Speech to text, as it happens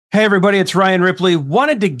Hey, everybody, it's Ryan Ripley.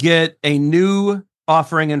 Wanted to get a new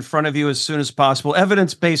offering in front of you as soon as possible,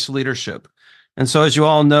 evidence-based leadership. And so, as you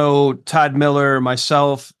all know, Todd Miller,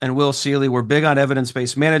 myself, and Will Seeley, we're big on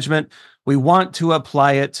evidence-based management. We want to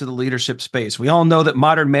apply it to the leadership space. We all know that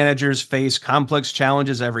modern managers face complex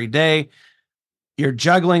challenges every day. You're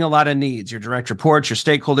juggling a lot of needs, your direct reports, your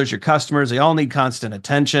stakeholders, your customers, they all need constant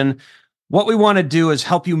attention. What we want to do is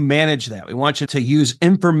help you manage that. We want you to use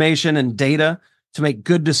information and data to make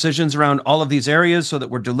good decisions around all of these areas so that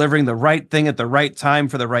we're delivering the right thing at the right time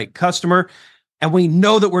for the right customer. And we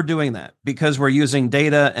know that we're doing that because we're using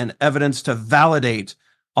data and evidence to validate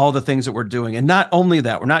all the things that we're doing. And not only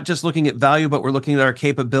that, we're not just looking at value, but we're looking at our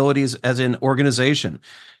capabilities as an organization.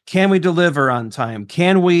 Can we deliver on time?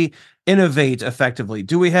 Can we innovate effectively?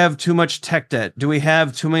 Do we have too much tech debt? Do we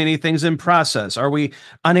have too many things in process? Are we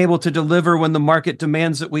unable to deliver when the market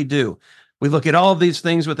demands that we do? We look at all of these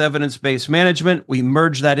things with evidence-based management. We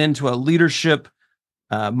merge that into a leadership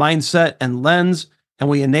mindset and lens, and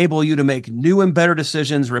we enable you to make new and better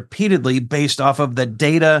decisions repeatedly based off of the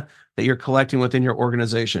data that you're collecting within your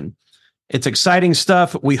organization. It's exciting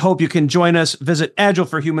stuff. We hope you can join us. Visit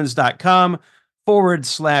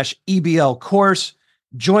agileforhumans.com/EBL course.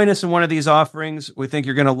 Join us in one of these offerings. We think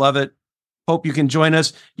you're going to love it. Hope you can join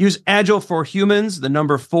us. Use Agile for Humans, the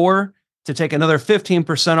number 4, to take another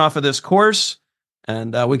 15% off of this course.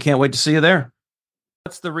 And we can't wait to see you there.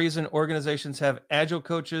 That's the reason organizations have Agile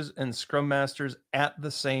coaches and Scrum Masters at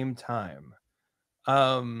the same time.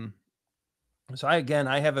 I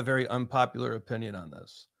have a very unpopular opinion on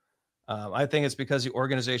this. I think it's because the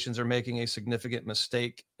organizations are making a significant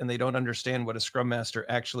mistake and they don't understand what a Scrum Master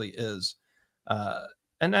actually is.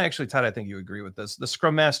 And actually, Todd, I think you agree with this. The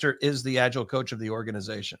Scrum Master is the Agile coach of the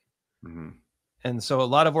organization. Mm-hmm. And so a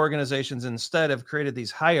lot of organizations instead have created these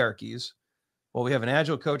hierarchies. Well, we have an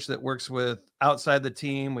Agile coach that works with outside the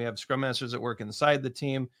team. We have Scrum Masters that work inside the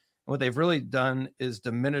team. And what they've really done is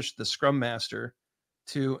diminish the Scrum Master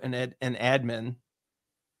to an admin,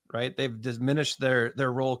 right? They've diminished their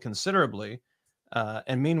role considerably.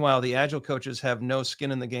 And meanwhile, the Agile coaches have no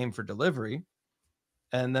skin in the game for delivery.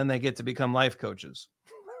 And then they get to become life coaches.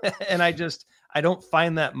 And I don't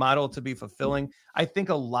find that model to be fulfilling. I think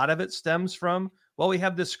a lot of it stems from, well, we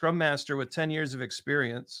have this Scrum Master with 10 years of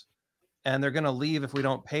experience and they're going to leave if we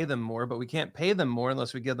don't pay them more, but we can't pay them more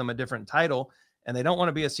unless we give them a different title. And they don't want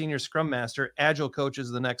to be a senior Scrum Master. Agile coach is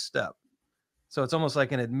the next step. So it's almost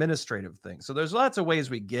like an administrative thing. So there's lots of ways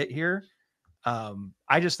we get here.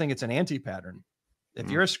 I just think it's an anti-pattern. If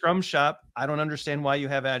you're a Scrum shop, I don't understand why you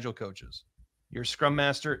have Agile coaches. Your Scrum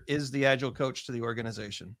Master is the Agile coach to the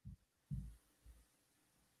organization.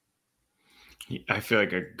 I feel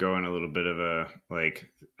like I go on a little bit of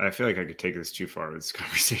I feel like I could take this too far with this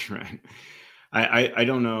conversation, right? I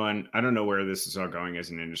don't know. And I don't know where this is all going as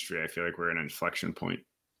an industry. I feel like we're at an inflection point.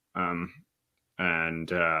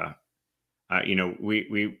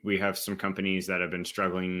 We have some companies that have been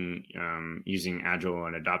struggling using Agile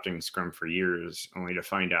and adopting Scrum for years, only to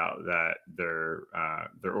find out that their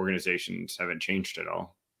organizations haven't changed at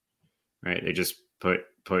all. Right? They just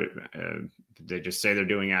they just say they're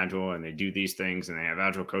doing Agile and they do these things and they have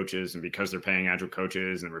Agile coaches, and because they're paying Agile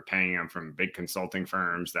coaches and we're paying them from big consulting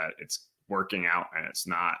firms, that it's working out and it's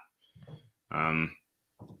not. But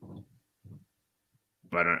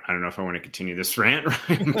I don't know if I want to continue this rant,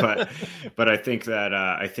 right? but I think that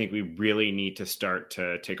I think we really need to start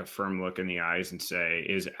to take a firm look in the eyes and say,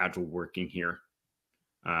 is Agile working here?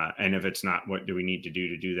 And if it's not, what do we need to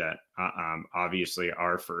do that? Obviously,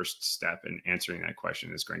 our first step in answering that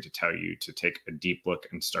question is going to tell you to take a deep look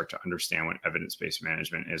and start to understand what evidence-based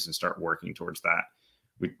management is and start working towards that.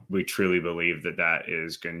 We truly believe that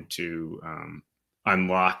is going to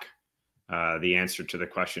unlock the answer to the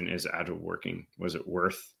question: is Agile working? Was it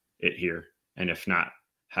worth it here? And if not,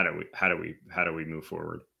 how do we move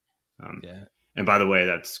forward? And by the way,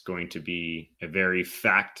 that's going to be a very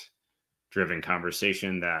fact-driven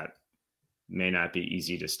conversation that may not be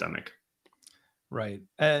easy to stomach. Right.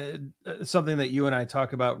 Something that you and I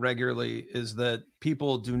talk about regularly is that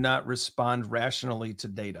people do not respond rationally to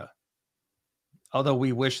data, although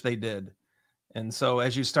we wish they did. And so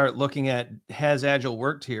as you start looking at, has Agile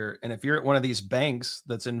worked here? And if you're at one of these banks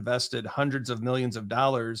that's invested hundreds of millions of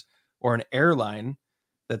dollars, or an airline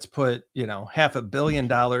that's put, $500 million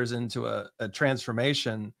into a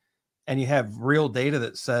transformation, and you have real data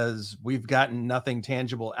that says we've gotten nothing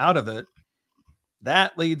tangible out of it,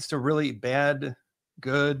 that leads to really bad,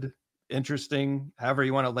 good, interesting, however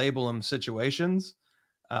you want to label them, situations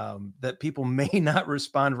that people may not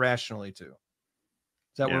respond rationally to.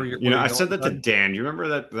 Is that where you're I said that to Todd? Dan. You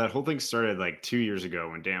remember that whole thing started like 2 years ago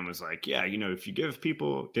when Dan was like, yeah, if you give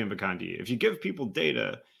people, Dan Bacandi, if you give people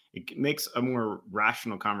data, it makes a more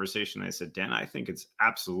rational conversation. I said, Dan, I think it's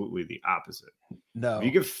absolutely the opposite. No. If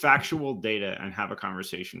you give factual data and have a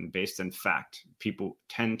conversation based on fact, people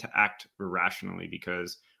tend to act irrationally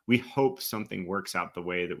because we hope something works out the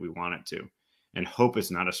way that we want it to. And hope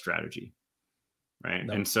is not a strategy. Right.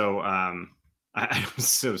 No. And so I was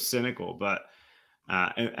so cynical, but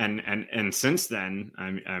and since then,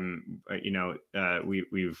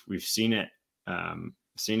 we've seen it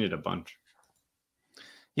a bunch.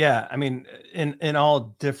 Yeah, I mean, in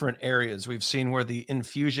all different areas, we've seen where the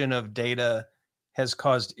infusion of data has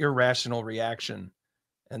caused irrational reaction,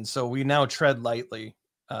 and so we now tread lightly,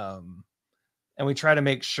 and we try to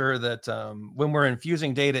make sure that when we're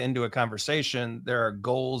infusing data into a conversation, there are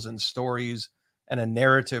goals and stories and a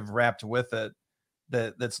narrative wrapped with it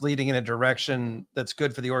that's leading in a direction that's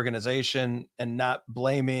good for the organization, and not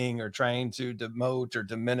blaming or trying to demote or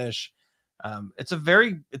diminish. It's a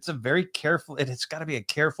very careful, it's got to be a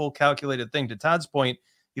careful, calculated thing. To Todd's point,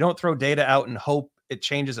 you don't throw data out and hope it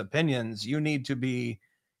changes opinions. You need to be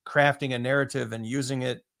crafting a narrative and using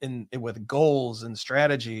it with goals and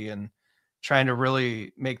strategy and trying to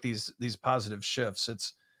really make these positive shifts.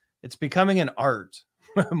 It's becoming an art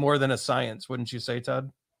more than a science, wouldn't you say,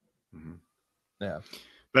 Todd? Mm-hmm. Yeah.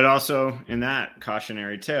 But also in that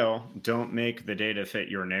cautionary tale, don't make the data fit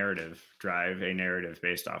your narrative. Drive a narrative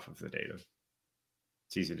based off of the data.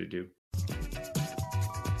 It's easy to do.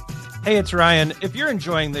 Hey, it's Ryan. If you're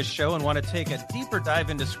enjoying this show and want to take a deeper dive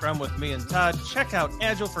into Scrum with me and Todd, check out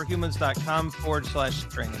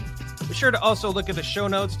agileforhumans.com/training. Be sure to also look at the show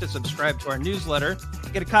notes to subscribe to our newsletter,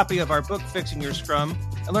 get a copy of our book, Fixing Your Scrum,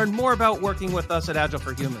 and learn more about working with us at Agile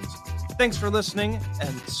for Humans. Thanks for listening,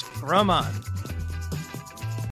 and Scrum on.